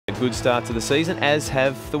good start to the season, as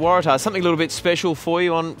have the Waratahs. Something a little bit special for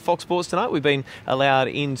you on Fox Sports tonight. We've been allowed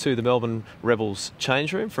into the Melbourne Rebels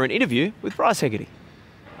change room for an interview with Bryce Hegarty.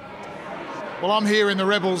 Well, I'm here in the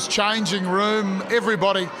Rebels changing room.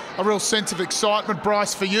 Everybody, a real sense of excitement.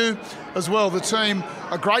 Bryce, for you as well, the team,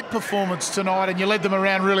 a great performance tonight, and you led them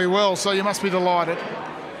around really well, so you must be delighted.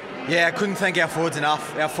 Yeah, I couldn't thank our forwards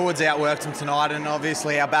enough. Our forwards outworked them tonight, and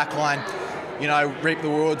obviously our back line, you know, reaped the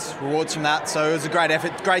rewards from that. So it was a great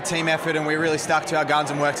effort, great team effort, and we really stuck to our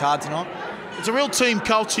guns and worked hard tonight. It's a real team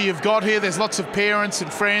culture you've got here. There's lots of parents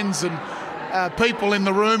and friends and people in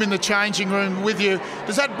the room, in the changing room with you.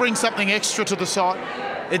 Does that bring something extra to the site?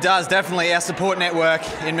 It does, definitely. Our support network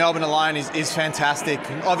in Melbourne alone is fantastic.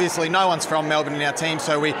 And obviously, no one's from Melbourne in our team,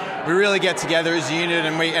 so we really get together as a unit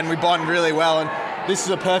and we bond really well. And this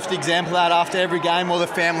is a perfect example of that. After every game, all the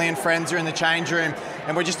family and friends are in the change room,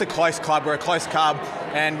 and we're just a close club. We're a close club,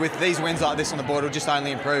 and with these wins like this on the board, it'll just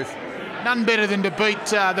only improve. None better than to beat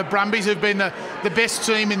the Brumbies, who've been the best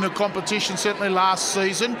team in the competition, certainly last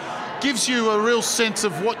season. Gives you a real sense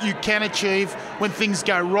of what you can achieve when things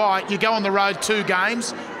go right. You go on the road 2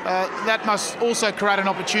 games. That must also create an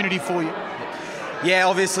opportunity for you. Yeah,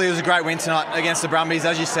 obviously it was a great win tonight against the Brumbies.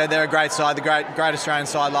 As you said, they're a great side, the great Australian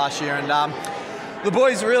side last year. And the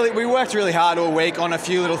boys we worked really hard all week on a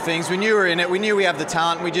few little things. We knew we were in it. We knew we have the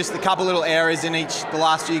talent. A couple little errors in the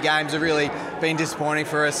last few games have really been disappointing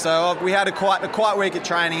for us. So we had a quiet week at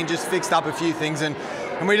training and just fixed up a few things. And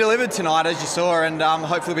we delivered tonight, as you saw, and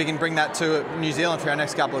hopefully we can bring that to New Zealand for our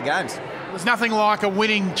next couple of games. There's nothing like a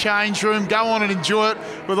winning change room. Go on and enjoy it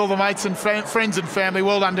with all the mates and friends and family.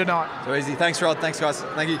 Well done tonight. So easy. Thanks, Rod. Thanks, guys.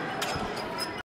 Thank you.